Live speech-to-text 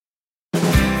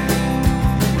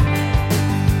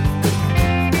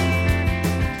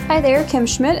Hi there, Kim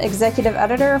Schmidt, Executive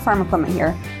Editor of Farm Equipment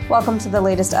here. Welcome to the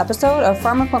latest episode of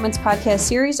Farm Equipment's podcast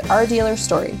series, Our Dealer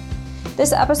Story.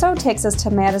 This episode takes us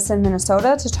to Madison,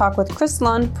 Minnesota to talk with Chris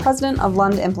Lund, president of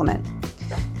Lund Implement.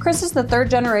 Chris is the third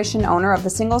generation owner of the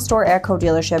single store AGCO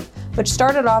dealership, which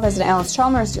started off as an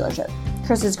Allis-Chalmers dealership.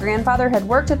 Chris's grandfather had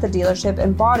worked at the dealership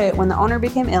and bought it when the owner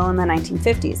became ill in the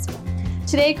 1950s.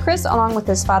 Today, Chris, along with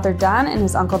his father Don and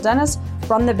his uncle Dennis,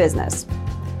 run the business.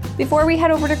 Before we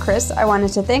head over to Chris, I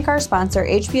wanted to thank our sponsor,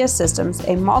 HBS Systems,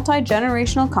 a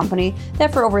multi-generational company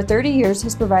that for over 30 years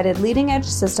has provided leading-edge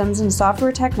systems and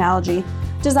software technology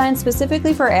designed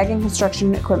specifically for ag and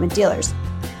construction equipment dealers.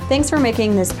 Thanks for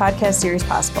making this podcast series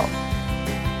possible.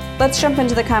 Let's jump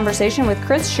into the conversation with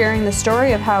Chris sharing the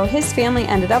story of how his family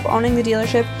ended up owning the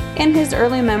dealership and his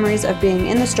early memories of being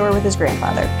in the store with his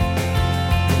grandfather.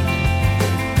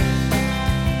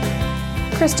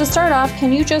 Chris, to start off,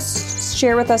 can you just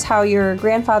share with us how your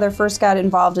grandfather first got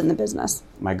involved in the business?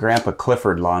 My grandpa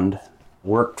Clifford Lund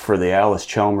worked for the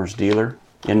Allis-Chalmers dealer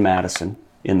in Madison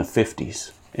in the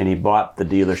 50s, and he bought the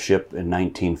dealership in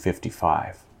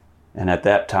 1955. And at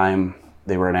that time,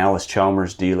 they were an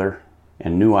Allis-Chalmers dealer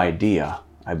and New Idea,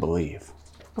 I believe,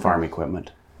 farm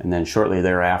equipment. And then shortly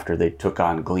thereafter, they took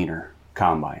on Gleaner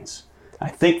combines. I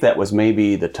think that was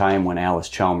maybe the time when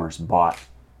Allis-Chalmers bought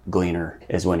Gleaner,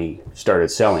 is when he started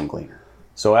selling Gleaner.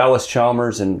 So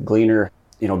Allis-Chalmers and Gleaner,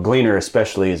 Gleaner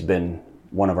especially has been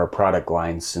one of our product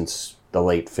lines since the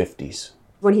late 50s.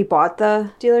 When he bought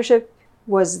the dealership,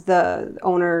 was the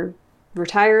owner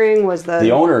retiring?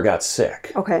 The owner got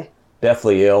sick. Okay.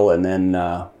 Deathly ill, and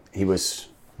then he was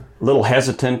a little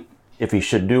hesitant if he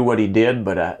should do what he did,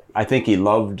 but I think he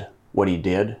loved what he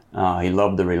did. He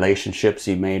loved the relationships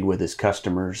he made with his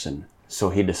customers, and so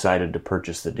he decided to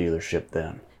purchase the dealership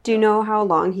then. Do you know how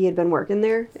long he had been working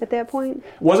there at that point?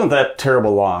 It wasn't that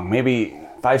terrible long, maybe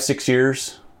 5-6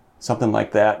 years, something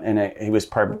like that, and he was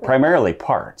primarily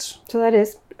parts. So that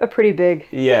is a pretty big,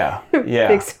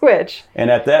 big switch.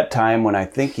 And at that time, when I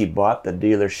think he bought the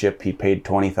dealership, he paid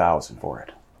 $20,000 for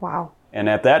it. Wow. And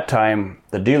at that time,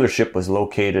 the dealership was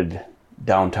located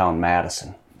downtown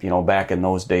Madison. Back in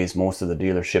those days, most of the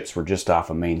dealerships were just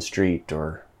off a main street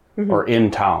or in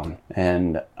town.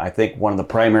 And I think one of the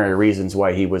primary reasons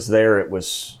why he was there, it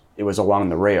was along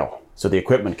the rail. So the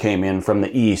equipment came in from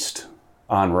the east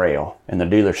on rail, and the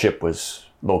dealership was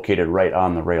located right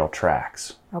on the rail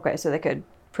tracks. Okay, so they could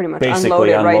pretty much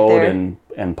basically unload it right there.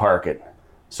 and park it.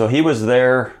 So he was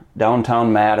there,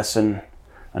 downtown Madison,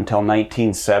 until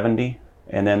 1970,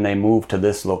 and then they moved to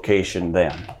this location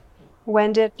then.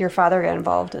 When did your father get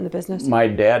involved in the business? My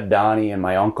dad, Donnie, and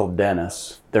my uncle,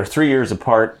 Dennis. They're 3 years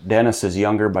apart. Dennis is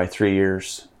younger by 3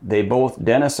 years.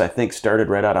 Dennis, I think, started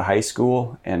right out of high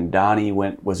school, and Donnie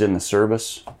was in the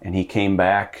service, and he came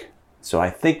back. So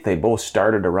I think they both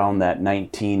started around that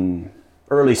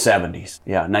early 70s.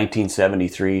 Yeah,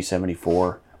 1973,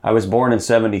 74. I was born in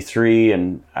 73,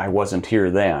 and I wasn't here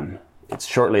then. It's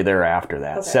shortly thereafter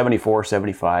that. Okay. 74,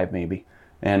 75 maybe.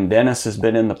 And Dennis has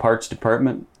been in the parts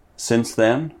department since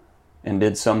then and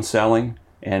did some selling.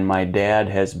 And my dad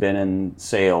has been in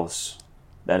sales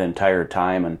that entire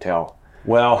time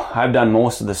I've done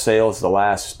most of the sales the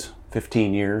last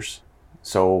 15 years.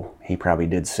 So he probably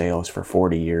did sales for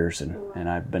 40 years, and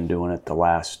I've been doing it the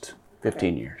last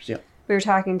 15 years. Yeah. We were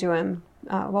talking to him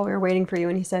while we were waiting for you,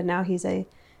 and he said now he's a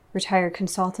retired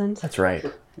consultant. That's right.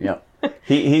 Yeah.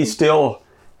 He still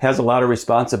has a lot of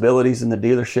responsibilities in the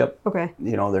dealership. Okay.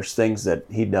 There's things that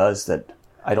he does that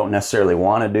I don't necessarily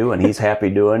want to do, and he's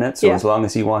happy doing it. So As long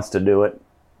as he wants to do it,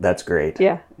 that's great.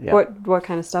 Yeah. What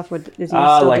kind of stuff is he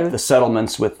still like doing? The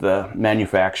settlements with the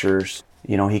manufacturers.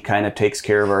 He kind of takes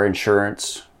care of our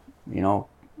insurance.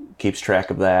 Keeps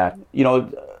track of that.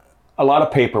 A lot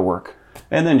of paperwork,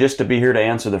 and then just to be here to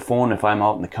answer the phone if I'm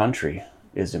out in the country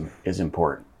is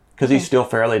important. Because he's still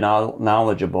fairly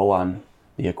knowledgeable on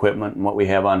the equipment and what we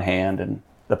have on hand and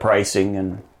the pricing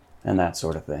and that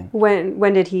sort of thing.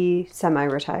 When did he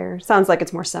semi-retire? Sounds like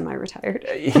it's more semi-retired.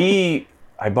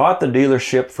 I bought the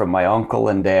dealership from my uncle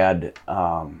and dad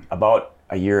about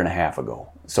a year and a half ago.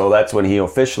 So that's when he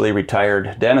officially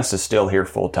retired. Dennis is still here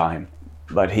full time,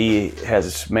 but he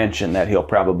has mentioned that he'll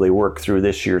probably work through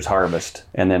this year's harvest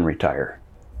and then retire.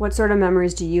 What sort of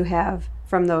memories do you have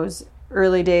from those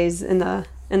early days in the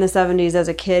 70s as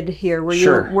a kid here?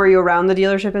 Were you around the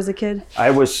dealership as a kid?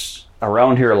 I was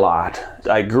around here a lot.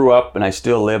 I grew up, and I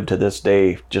still live to this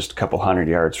day just a couple hundred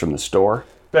yards from the store.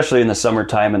 Especially in the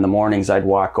summertime, in the mornings, I'd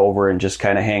walk over and just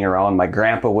kind of hang around. My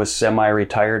grandpa was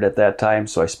semi-retired at that time,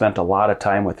 so I spent a lot of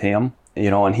time with him.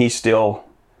 And he still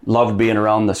loved being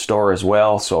around the store as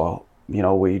well. So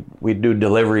we do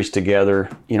deliveries together,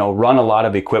 run a lot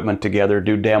of equipment together,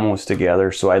 do demos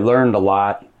together. So I learned a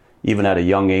lot, even at a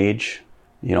young age.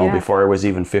 Before I was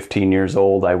even 15 years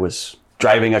old, I was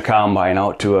driving a combine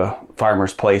out to a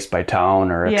farmer's place by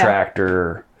town, or a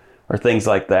tractor, or things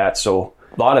like that. So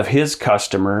a lot of his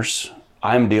customers,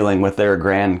 I'm dealing with their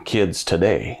grandkids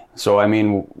today. So, I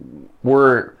mean,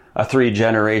 we're a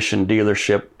 3-generation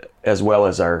dealership, as well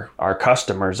as our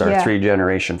customers are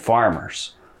 3-generation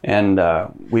farmers. And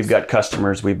we've got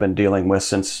customers we've been dealing with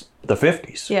since the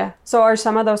 50s. Yeah. So are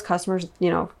some of those customers,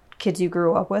 kids you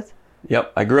grew up with?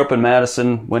 Yep. I grew up in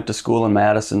Madison, went to school in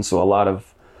Madison, so a lot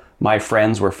of my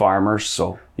friends were farmers.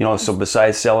 So, so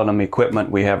besides selling them equipment,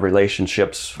 we have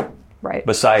relationships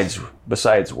besides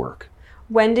work.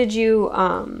 When did you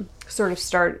sort of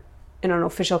start in an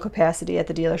official capacity at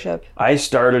the dealership? I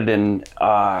started in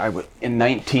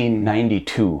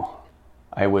 1992.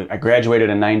 I graduated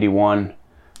in 91,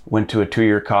 went to a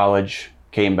 2-year college,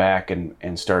 came back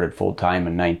and started full-time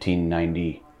in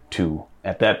 1992.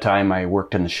 At that time, I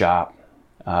worked in the shop,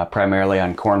 primarily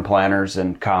on corn planters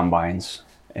and combines.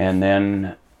 And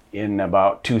then in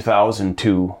about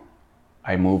 2002,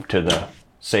 I moved to the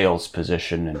sales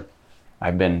position, and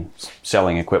I've been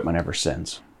selling equipment ever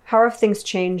since. How have things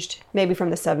changed, maybe from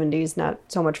the 70s, not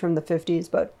so much from the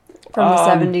 50s, but from the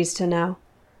 70s to now?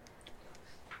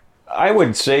 I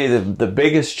would say the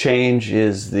biggest change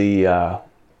is the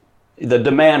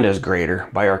demand is greater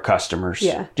by our customers.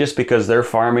 Yeah. Just because they're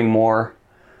farming more,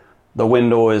 the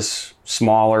window is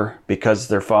smaller. Because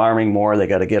they're farming more, they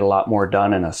got to get a lot more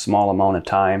done in a small amount of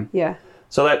time. Yeah.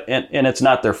 So that, and it's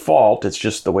not their fault, it's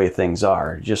just the way things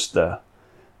are. Just the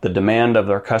demand of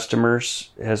our customers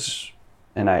has,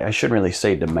 and I shouldn't really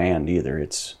say demand either.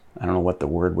 It's, I don't know what the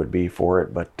word would be for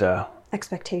it, but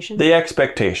expectations. The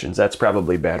expectations, that's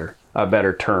probably a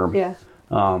better term. Yeah.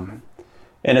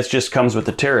 And it just comes with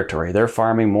the territory. They're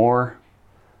farming more,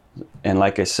 and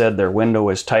like I said, their window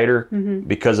is tighter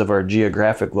because of our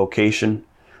geographic location.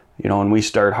 When we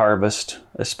start harvest,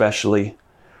 especially,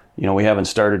 we haven't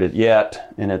started it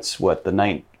yet, and it's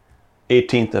the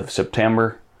 18th of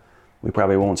September. We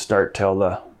probably won't start till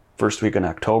the first week in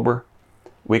October.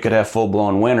 We could have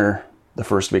full-blown winter the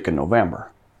first week in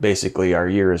November. Basically, our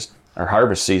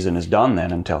harvest season is done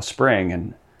then until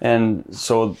spring, and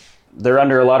so they're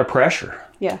under a lot of pressure.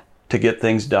 Yeah. To get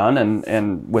things done,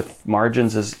 and with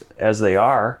margins as they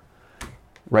are,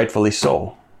 rightfully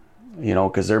so.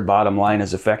 Because their bottom line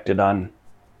is affected on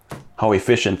how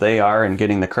efficient they are in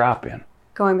getting the crop in.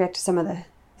 Going back to some of the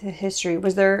history,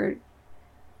 was there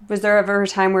ever a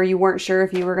time where you weren't sure if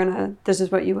this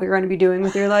is what you were going to be doing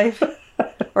with your life?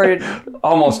 Or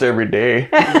almost every day.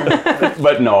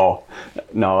 But no,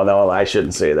 I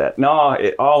shouldn't say that. No,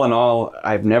 all in all,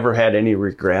 I've never had any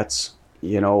regrets.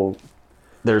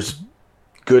 There's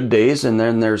good days, and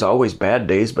then there's always bad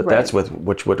days, but that's with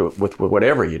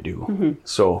whatever you do. Mm-hmm.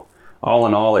 So all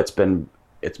in all, it's been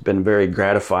very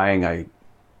gratifying. I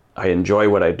enjoy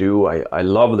what I do. I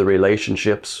love the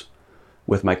relationships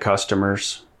with my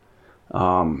customers.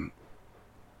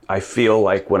 I feel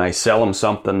like when I sell them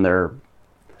something, they're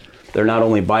not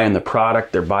only buying the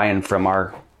product, they're buying from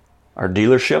our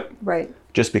dealership. Right.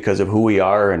 Just because of who we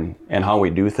are and how we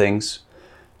do things.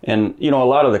 And, a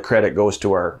lot of the credit goes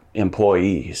to our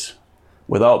employees.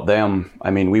 Without them,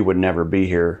 we would never be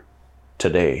here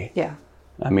today. Yeah.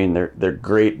 They're a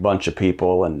great bunch of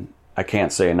people, and I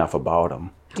can't say enough about them.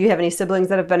 Do you have any siblings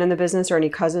that have been in the business, or any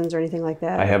cousins or anything like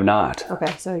that? I have not.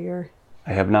 Okay, so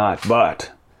I have not, but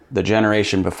the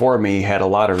generation before me had a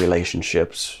lot of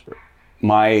relationships.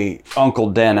 My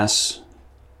Uncle Dennis,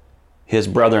 his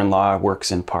brother-in-law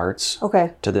works in parts.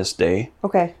 Okay. To this day.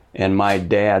 Okay. And my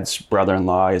dad's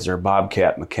brother-in-law is their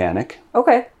Bobcat mechanic.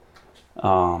 Okay.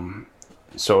 So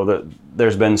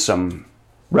there's been some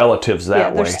relatives that way.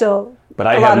 Yeah, there's still but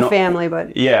a lot of family,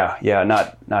 but... Yeah,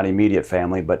 not immediate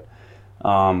family, but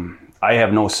I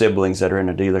have no siblings that are in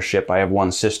a dealership. I have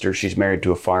one sister. She's married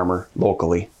to a farmer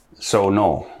locally. So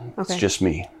no, It's just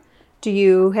me. Do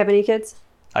you have any kids?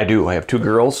 I do. I have 2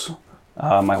 girls.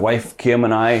 My wife, Kim,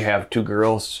 and I have 2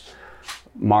 girls.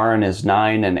 Maren is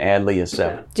 9 and Adley is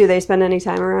 7. Do they spend any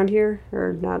time around here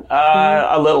or not?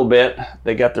 A little bit.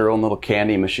 They got their own little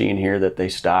candy machine here that they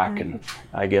stock, and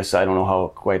I guess I don't know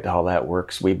how that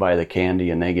works. We buy the candy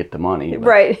and they get the money.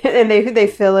 Right, and they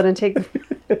fill it and take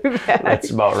the back. That's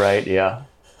about right, yeah.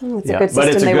 It's a good system. But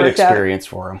it's a good experience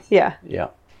for them. Yeah. Yeah.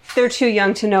 They're too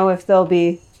young to know if they'll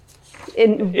be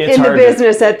in the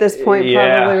business at this point,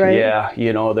 probably, right? Yeah,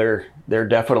 they're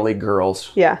definitely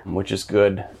girls. Yeah. Which is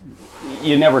good.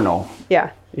 You never know.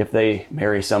 Yeah. If they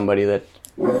marry somebody that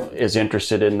is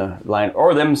interested in the line,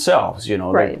 or themselves,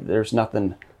 Right. There's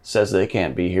nothing says they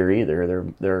can't be here either.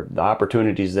 The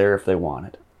opportunity's there if they want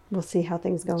it. We'll see how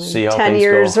things go in See how 10 things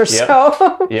years go. or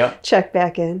so. Yep. Check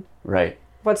back in. Right.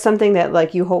 What's something that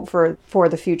like you hope for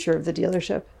the future of the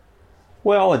dealership?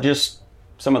 Well, just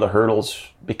some of the hurdles,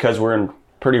 because we're in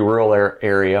pretty rural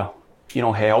area,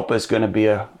 help is going to be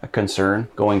a concern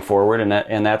going forward,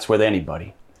 and that's with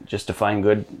anybody, just to find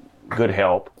good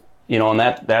help, and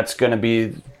that's going to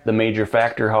be the major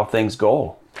factor how things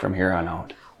go from here on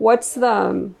out. What's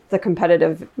the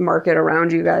competitive market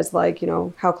around you guys like?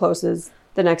 How close is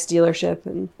the next dealership?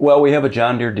 And Well, we have a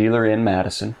John Deere dealer in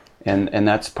Madison, and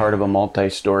that's part of a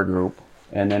multi-store group,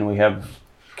 and then we have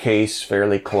Case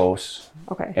fairly close,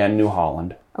 okay, and New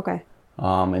Holland. okay,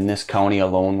 In this county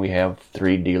alone, we have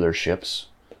 3 dealerships,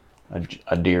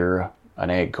 a Deere, an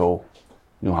AGCO,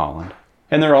 New Holland.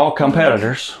 And they're all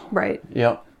competitors. right.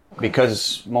 Yep.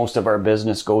 Because most of our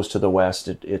business goes to the west,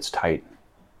 it's tight.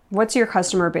 What's your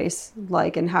customer base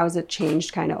like, and how has it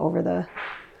changed kind of over the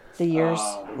years?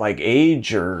 Like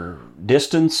age or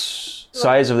distance,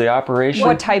 size of the operation.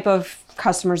 What type of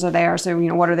customers are there? So,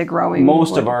 what are they growing?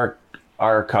 Most What- of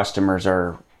our customers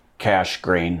are cash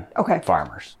grain Okay.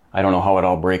 farmers. I don't know how it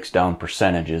all breaks down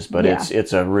percentages, but Yeah.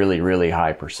 it's a really, really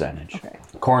high percentage. Okay.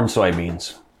 Corn,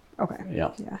 soybeans. Okay. Yeah.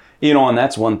 Yeah. And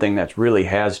that's one thing that really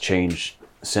has changed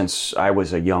since I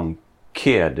was a young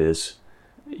kid is,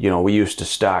 we used to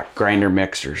stock grinder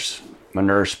mixers,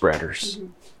 manure spreaders,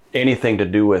 anything to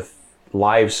do with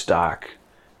livestock.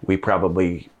 We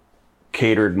probably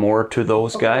catered more to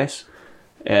those guys.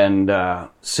 And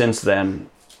since then,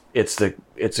 it's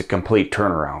a complete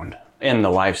turnaround. And the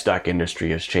livestock industry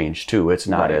has changed too. It's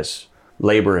not Right. as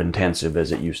labor intensive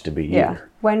as it used to be Yeah. either.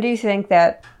 When do you think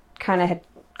that kind of had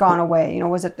gone away?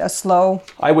 Was it a slow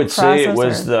I would say it process,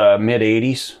 was or- the mid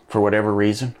 80s for whatever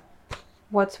reason.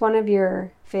 What's one of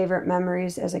your favorite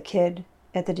memories as a kid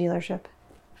at the dealership?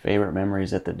 Favorite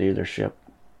memories at the dealership?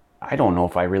 I don't know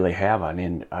if I really have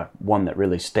one that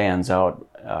really stands out.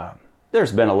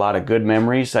 There's been a lot of good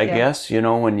memories, I guess.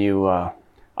 When you,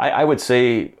 I would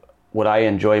say what I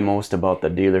enjoy most about the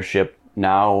dealership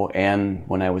now and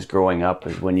when I was growing up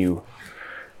is when you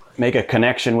make a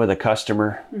connection with a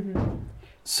customer,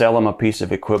 sell them a piece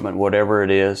of equipment, whatever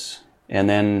it is, and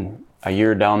then a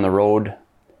year down the road,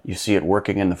 you see it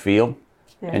working in the field,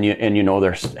 and you know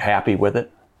they're happy with it.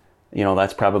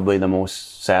 That's probably the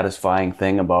most satisfying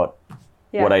thing about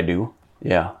what I do.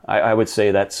 Yeah, I would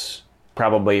say that's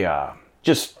probably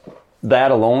just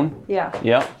that alone. Yeah.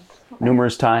 Yeah,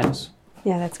 numerous times.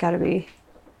 Yeah, that's got to be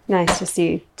nice to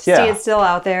see Yeah. it still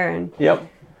out there. And Yep.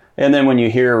 And then when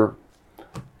you hear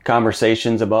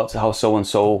conversations about how so and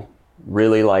so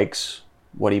really likes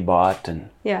what he bought, and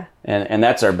yeah.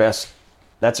 that's our best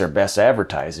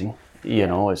advertising.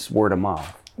 Is word of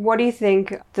mouth. What do you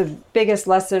think the biggest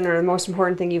lesson or the most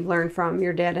important thing you've learned from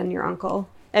your dad and your uncle,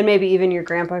 and maybe even your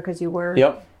grandpa, because you were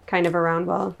Yep. kind of around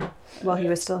while he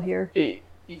was still here?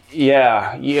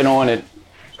 Yeah, and it,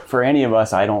 for any of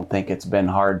us, I don't think it's been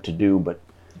hard to do, but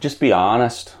just be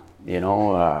honest,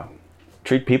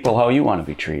 treat people how you want to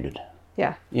be treated.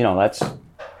 Yeah.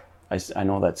 I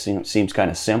know that seems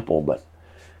kind of simple, but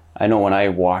I know when I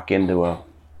walk into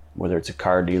whether it's a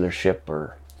car dealership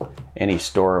or any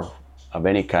store of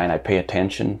any kind, I pay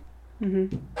attention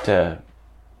to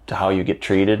how you get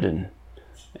treated,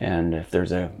 and if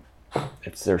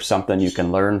there's something you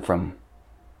can learn from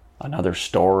another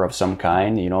store of some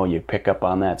kind, you pick up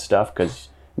on that stuff because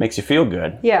it makes you feel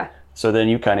good. Yeah. So then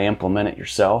you kind of implement it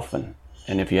yourself, and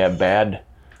if you have bad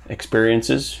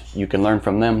experiences, you can learn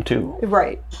from them too.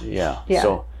 Right. Yeah. Yeah.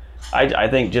 So I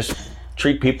think just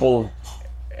treat people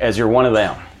as you're one of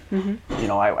them.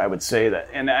 I would say that.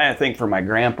 And I think for my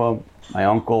grandpa, my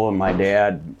uncle, and my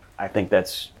dad, I think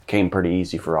that's came pretty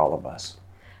easy for all of us.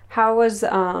 How was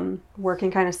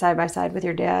working kind of side by side with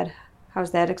your dad?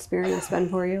 How's that experience been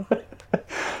for you?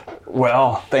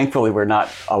 Well, thankfully we're not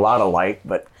a lot alike,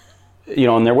 but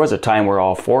and there was a time where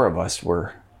all 4 of us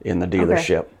were in the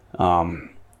dealership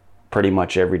pretty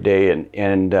much every day,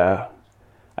 and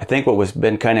I think what was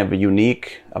been kind of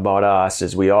unique about us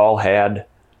is we all had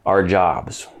our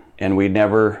jobs, and we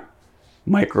never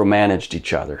micromanaged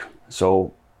each other.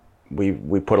 So we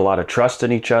put a lot of trust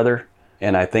in each other,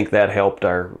 and I think that helped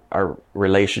our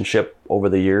relationship over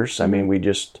the years. I mean,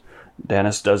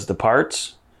 Dennis does the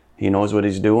parts, he knows what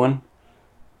he's doing,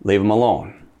 leave him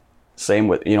alone. Same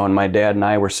with, when my dad and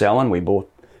I were selling, we both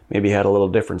maybe had a little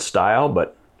different style,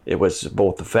 but it was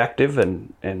both effective,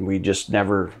 and we just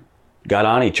never got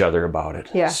on each other about it.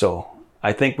 Yeah. So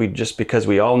I think because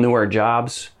we all knew our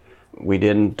jobs, we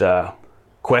didn't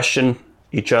question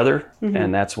each other,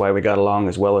 and that's why we got along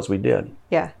as well as we did.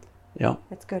 Yeah. Yeah.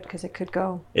 That's good because it could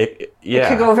go. It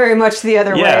could go very much the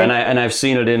other way. Yeah, and I've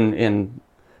seen it in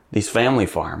these family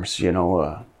farms,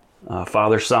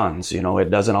 father sons. It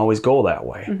doesn't always go that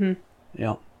way.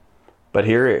 Yeah. But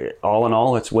here, all in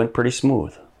all, it's went pretty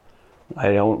smooth.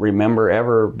 I don't remember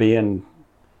ever being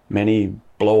many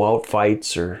blowout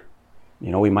fights or,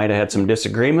 we might have had some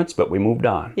disagreements, but we moved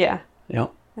on. Yeah. Yeah.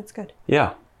 That's good.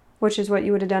 Yeah. Which is what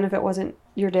you would have done if it wasn't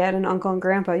your dad and uncle and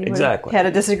grandpa. You Exactly. would have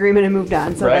had a disagreement and moved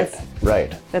on. So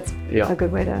right. That's Yeah. a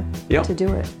good way to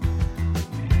do it.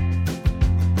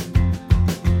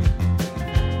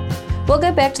 We'll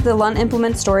get back to the Lund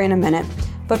Implement story in a minute,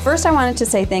 but first I wanted to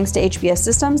say thanks to HBS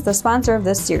Systems, the sponsor of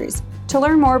this series. To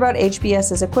learn more about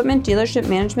HBS's equipment dealership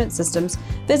management systems,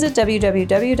 visit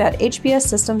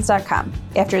www.hbssystems.com.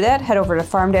 After that, head over to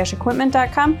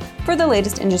farm-equipment.com for the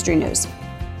latest industry news.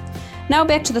 Now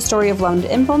back to the story of Lund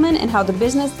Implement and how the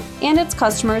business and its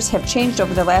customers have changed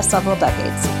over the last several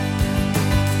decades.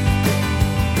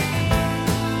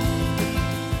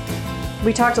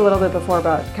 We talked a little bit before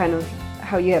about kind of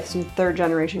how you have some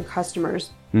third-generation customers.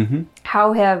 Mm-hmm.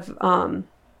 How have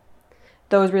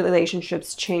those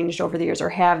relationships changed over the years, or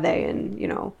have they? And,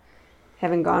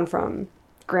 having gone from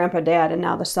grandpa, dad, and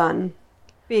now the son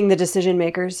being the decision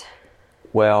makers.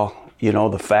 Well,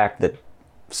 the fact that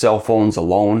cell phones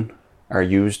alone are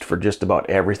used for just about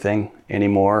everything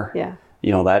anymore. Yeah.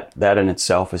 That in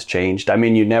itself has changed. I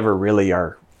mean, you never really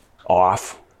are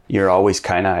off. You're always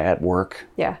kind of at work.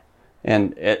 Yeah.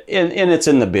 And it's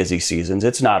in the busy seasons.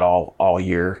 It's not all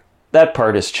year. That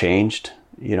part has changed.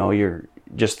 You're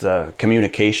just the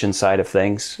communication side of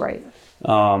things. Right.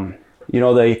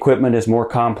 The equipment is more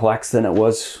complex than it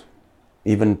was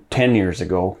even 10 years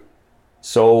ago.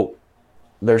 So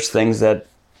there's things that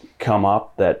come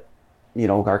up that,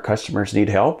 our customers need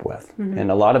help with. Mm-hmm. And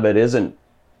a lot of it isn't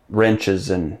wrenches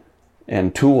and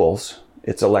tools.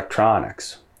 It's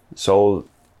electronics. So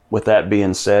with that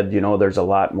being said, there's a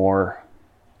lot more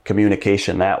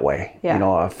communication that way,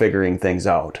 figuring things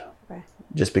out. Okay.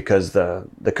 Just because the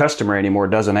customer anymore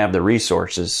doesn't have the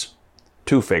resources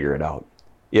to figure it out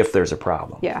if there's a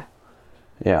problem. Yeah.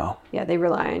 Yeah. Yeah, they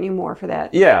rely on you more for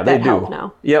that. Yeah, they do. Help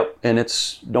now. Yep, and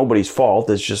it's nobody's fault.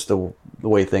 It's just the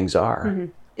way things are. Mm-hmm.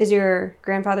 Is your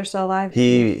grandfather still alive?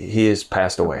 He has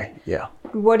passed away, yeah.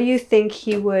 What do you think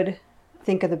he would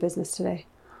think of the business today?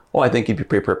 Well, I think he'd be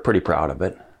pretty proud of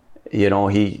it.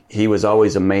 He was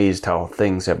always amazed how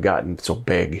things have gotten so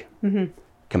big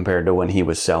compared to when he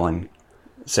was selling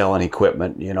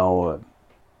equipment.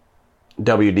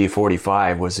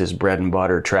 WD-45 was his bread and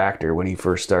butter tractor when he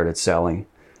first started selling,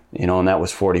 and that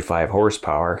was 45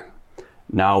 horsepower.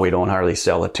 Now we don't hardly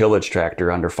sell a tillage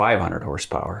tractor under 500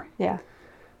 horsepower. Yeah.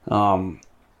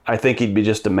 I think he'd be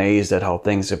just amazed at how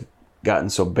things have gotten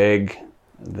so big,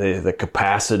 the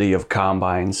capacity of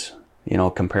combines,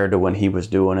 compared to when he was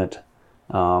doing it.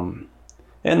 And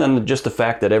then just the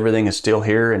fact that everything is still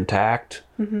here intact,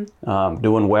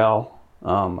 doing well.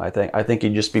 I think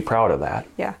he'd just be proud of that.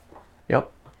 Yeah.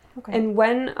 Yep. Okay. And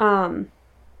when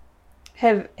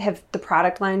have the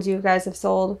product lines you guys have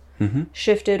sold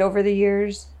shifted over the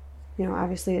years?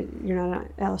 Obviously you're not an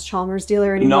Allis Chalmers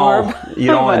dealer anymore.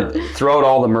 No, and throughout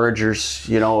all the mergers,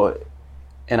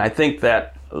 and I think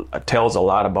that tells a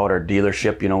lot about our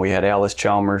dealership. We had Allis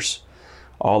Chalmers,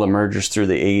 all the mergers through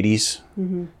the 80s.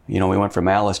 Mm-hmm. We went from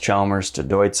Allis Chalmers to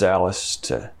Deutz Allis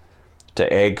to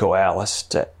AGCO Allis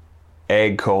to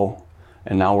AGCO,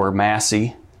 and now we're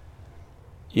Massey.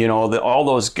 All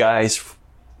those guys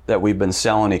that we've been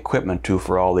selling equipment to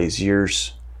for all these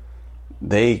years,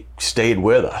 they stayed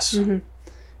with us. Mm-hmm.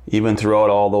 Even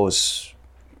throughout all those,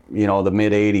 the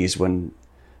mid 80s when,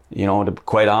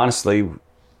 quite honestly,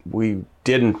 we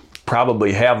didn't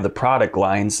probably have the product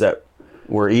lines that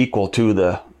were equal to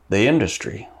the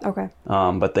industry. Okay.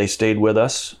 But they stayed with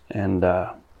us, and,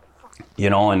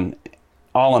 and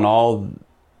all in all,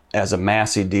 as a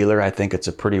Massey dealer, I think it's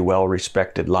a pretty well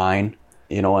respected line,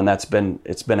 and it's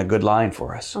been a good line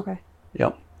for us. Okay.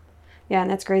 Yep. Yeah, and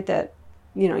that's great that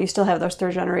you still have those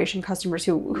third generation customers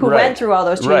who went through all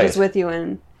those changes with you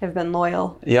and have been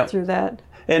loyal through that.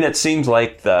 And it seems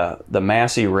like the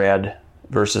Massey red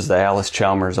versus the Allis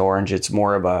Chalmers orange, it's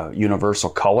more of a universal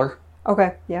color.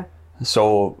 Okay, yeah.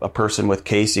 So a person with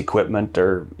case equipment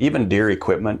or even Deere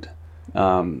equipment,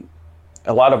 a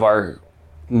lot of our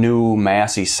new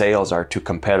Massey sales are to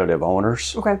competitive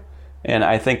owners. Okay. And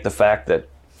I think the fact that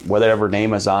whatever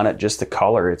name is on it, just the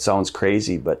color, it sounds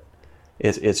crazy, but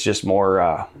it's just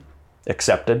more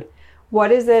accepted.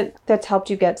 What is it that's helped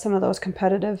you get some of those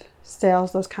competitive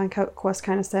sales, those conquest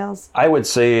kind of sales? I would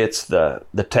say it's the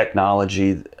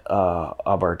technology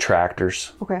of our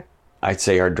tractors. Okay. I'd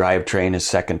say our drivetrain is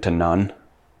second to none.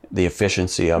 The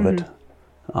efficiency of it.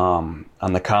 On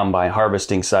the combine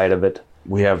harvesting side of it,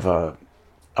 we have a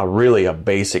really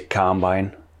basic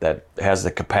combine that has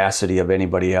the capacity of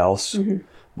anybody else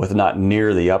with not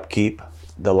near the upkeep.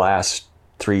 The last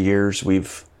 3 years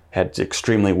we've had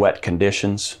extremely wet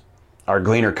conditions. Our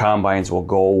Gleaner combines will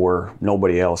go where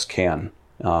nobody else can,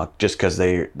 just because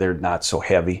they're not so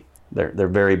heavy. They're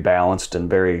very balanced and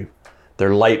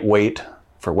they're lightweight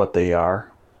for what they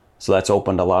are. So that's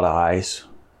opened a lot of eyes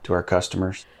to our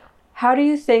customers. How do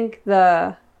you think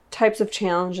the types of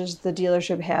challenges the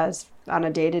dealership has on a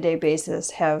day-to-day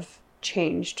basis have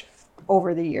changed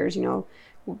over the years? You know,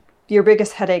 your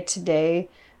biggest headache today,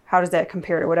 how does that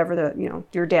compare to whatever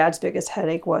your dad's biggest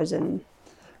headache was in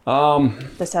the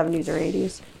 70s or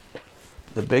 80s?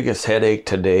 The biggest headache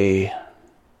today,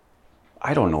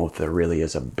 I don't know if there really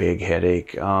is a big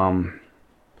headache. Are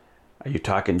you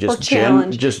talking just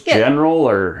general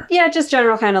or? Yeah, just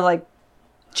general kind of like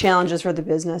challenges for the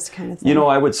business kind of thing. You know,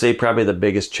 I would say probably the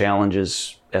biggest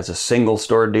challenges as a single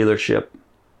store dealership,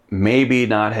 maybe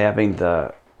not having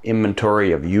the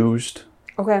inventory of used.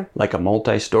 Okay. Like a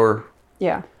multi-store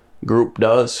group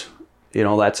does. You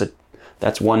know,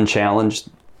 that's one challenge.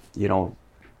 You know,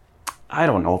 I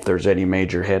don't know if there's any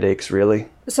major headaches really.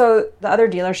 So the other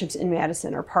dealerships in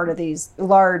Madison are part of these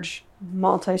large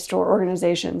multi-store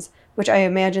organizations, which I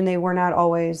imagine it was not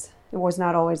always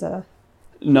a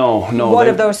one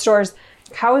of those stores.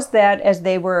 How is that, as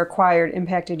they were acquired,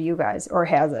 impacted you guys, or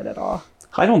has it at all?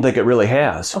 I don't think it really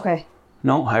has. Okay.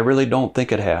 No, I really don't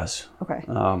think it has. Okay.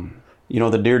 You know,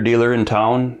 the Deere dealer in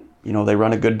town, you know, they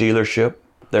run a good dealership.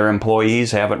 Their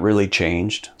employees haven't really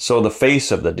changed. So the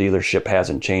face of the dealership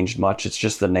hasn't changed much. It's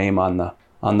just the name on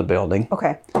the building.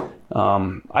 Okay.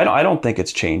 I don't think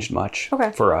it's changed much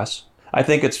for us. I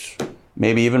think it's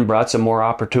maybe even brought some more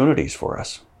opportunities for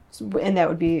us. And that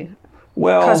would be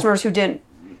customers who didn't.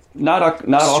 Not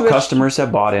all customers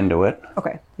have bought into it.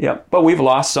 Okay. Yeah, but we've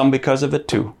lost some because of it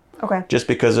too. Okay. Just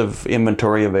because of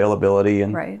inventory availability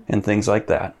and things like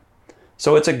that.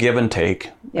 So it's a give and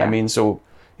take. Yeah. I mean, so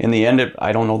in the end,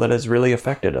 I don't know that it's really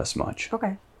affected us much.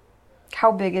 Okay.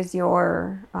 How big is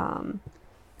your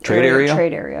trade area?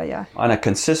 Trade area, yeah. On a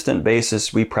consistent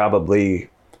basis, we probably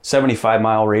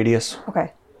 75-mile radius.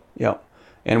 Okay. Yep.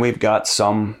 And we've got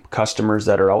some customers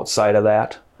that are outside of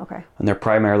that. Okay. And they're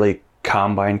primarily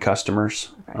combine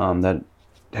customers that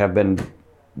have been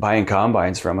buying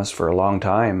combines from us for a long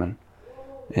time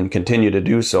and continue to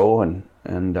do so. And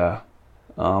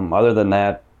other than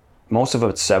that, most of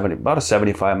it's about a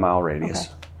 75-mile radius.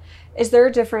 Okay. Is there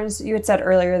a difference? You had said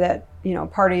earlier that, you know,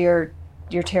 part of your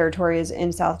territory is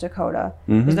in South Dakota.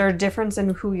 Mm-hmm. Is there a difference in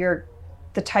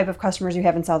the type of customers you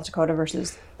have in South Dakota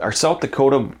versus? Our South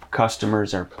Dakota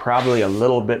customers are probably a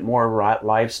little bit more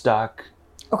livestock.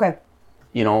 Okay.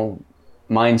 You know,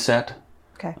 mindset.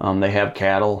 Okay. They have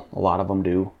cattle. A lot of them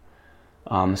do.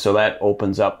 So that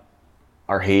opens up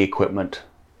our hay equipment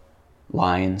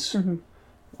lines,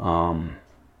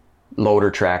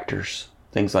 loader tractors,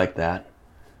 things like that.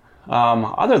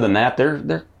 Other than that,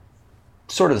 they're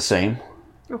sort of the same.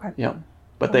 Okay. Yeah.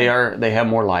 But they have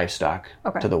more livestock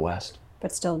to the west.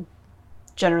 But still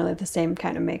generally the same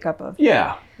kind of makeup of.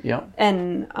 Yeah. Yeah.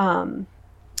 And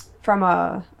from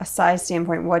a size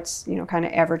standpoint, what's, you know, kind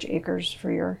of average acres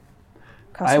for your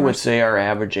customers? I would say our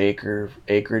average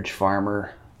acreage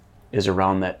farmer is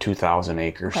around that 2,000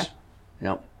 acres. Okay.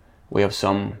 Yep. We have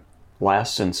some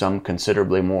less and some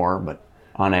considerably more, but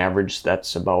on average,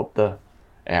 that's about the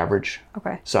average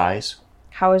size.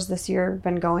 How has this year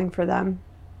been going for them?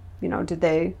 You know, did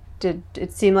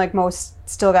it seem like most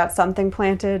still got something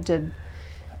planted?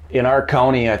 In our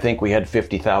county, I think we had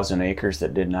 50,000 acres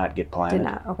that did not get planted. Did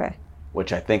not, okay.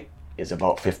 Which I think is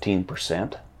about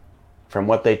 15%. From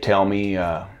what they tell me,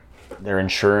 their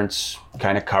insurance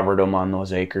kind of covered them on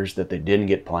those acres that they didn't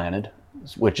get planted,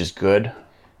 which is good.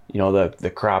 You know, the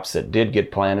crops that did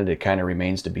get planted, it kind of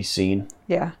remains to be seen.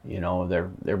 Yeah. You know,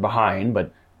 they're behind,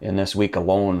 but in this week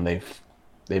alone,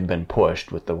 they've been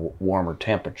pushed with the warmer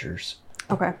temperatures.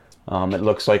 Okay. It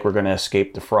looks like we're going to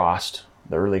escape the frost,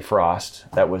 the early frost.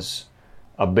 That was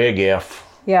a big if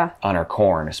on our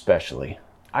corn especially.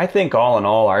 I think all in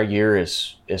all, our year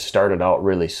is started out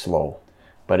really slow,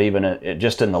 but even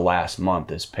just in the last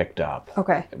month has picked up.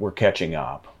 Okay. We're catching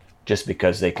up just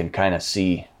because they can kind of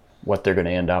see what they're going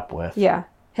to end up with. Yeah.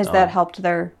 Has that helped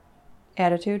their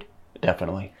attitude?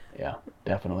 Definitely. Yeah,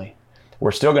 definitely.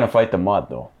 We're still going to fight the mud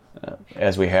though,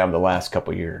 as we have the last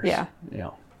couple years. Yeah. Yeah.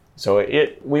 So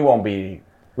we won't be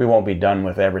done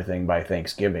with everything by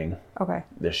Thanksgiving. Okay.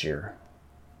 This year,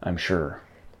 I'm sure.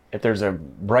 if there's a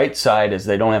bright side is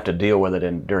they don't have to deal with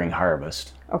it during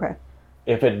harvest. Okay.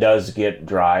 If it does get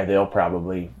dry, they'll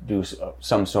probably do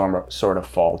some sort of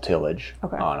fall tillage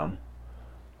on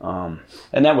them.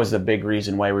 And that was the big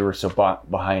reason why we were so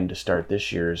behind to start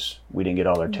this year's. We didn't get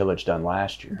all our tillage done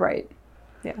last year. Right.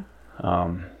 Yeah.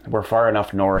 We're far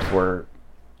enough north where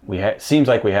seems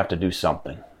like we have to do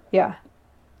something. Yeah.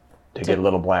 To get a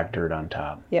little black dirt on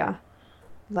top. Yeah.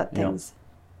 Let things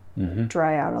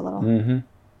dry out a little. Mm-hmm.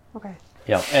 Okay.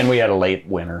 Yeah, and we had a late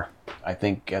winter. I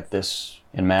think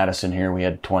in Madison here, we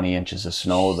had 20 inches of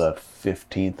snow the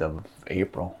 15th of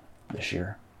April this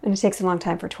year. And it takes a long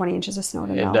time for 20 inches of snow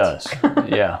to melt. It does.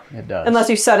 Yeah, it does. Unless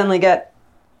you suddenly get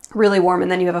really warm and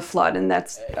then you have a flood, and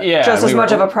that's just as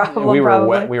much of a problem. We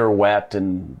were wet,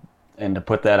 and to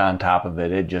put that on top of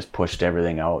it, it just pushed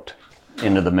everything out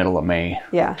into the middle of May.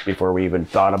 Yeah. Before we even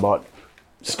thought about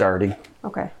starting.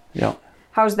 Okay. Yeah.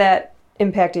 How's that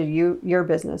impacted your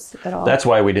business at all? That's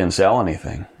why we didn't sell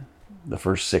anything. The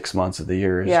first 6 months of the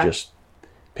year is just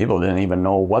people didn't even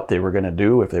know what they were going to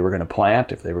do, if they were going to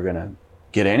plant, if they were going to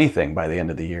get anything by the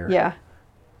end of the year. Yeah.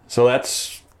 So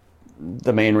that's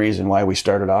the main reason why we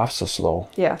started off so slow.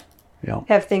 Yeah. Yeah.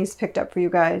 Have things picked up for you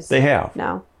guys? They have.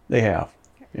 Now? They have.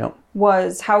 Yep.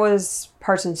 How was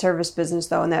parts and service business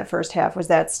though in that first half? Was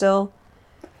that still?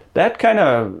 That kind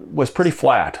of was pretty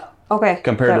flat. Okay.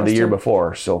 Compared to the year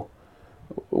before, so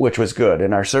which was good.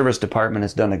 And our service department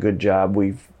has done a good job.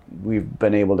 We've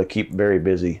been able to keep very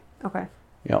busy. Okay.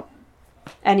 Yep.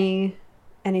 Any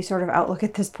sort of outlook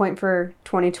at this point for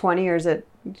 2020, or is it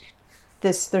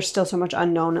there's still so much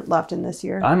unknown left in this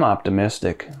year? I'm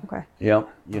optimistic. Okay. Yep.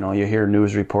 You hear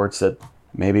news reports that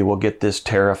maybe we'll get this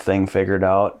tariff thing figured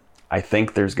out. I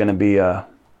think there's going to be the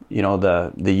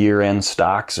year-end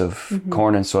stocks of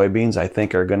corn and soybeans, I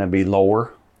think, are going to be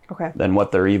lower than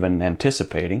what they're even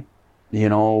anticipating.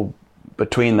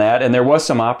 Between that, and there was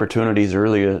some opportunities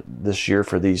earlier this year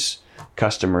for these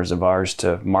customers of ours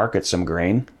to market some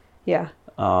grain. Yeah.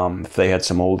 If they had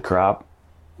some old crop.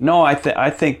 No, I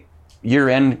think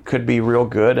year-end could be real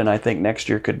good, and I think next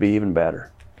year could be even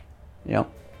better. Yeah.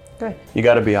 Good. You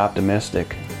got to be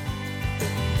optimistic.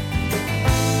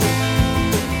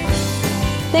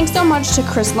 Thanks so much to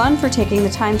Chris Lund for taking the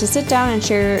time to sit down and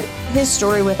share his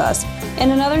story with us.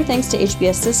 And another thanks to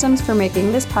HBS Systems for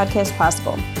making this podcast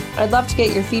possible. I'd love to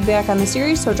get your feedback on the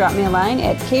series, so drop me a line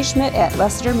at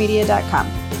kschmidt@lessitermedia.com.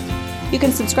 You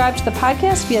can subscribe to the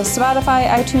podcast via Spotify,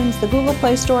 iTunes, the Google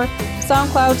Play Store,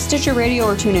 SoundCloud, Stitcher Radio,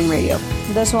 or TuneIn Radio.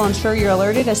 This will ensure you're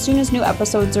alerted as soon as new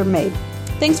episodes are made.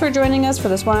 Thanks for joining us for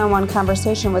this one-on-one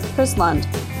conversation with Chris Lund.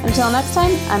 Until next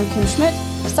time, I'm Kim Schmidt,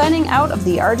 signing out of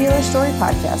the Our Dealer Story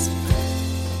podcast.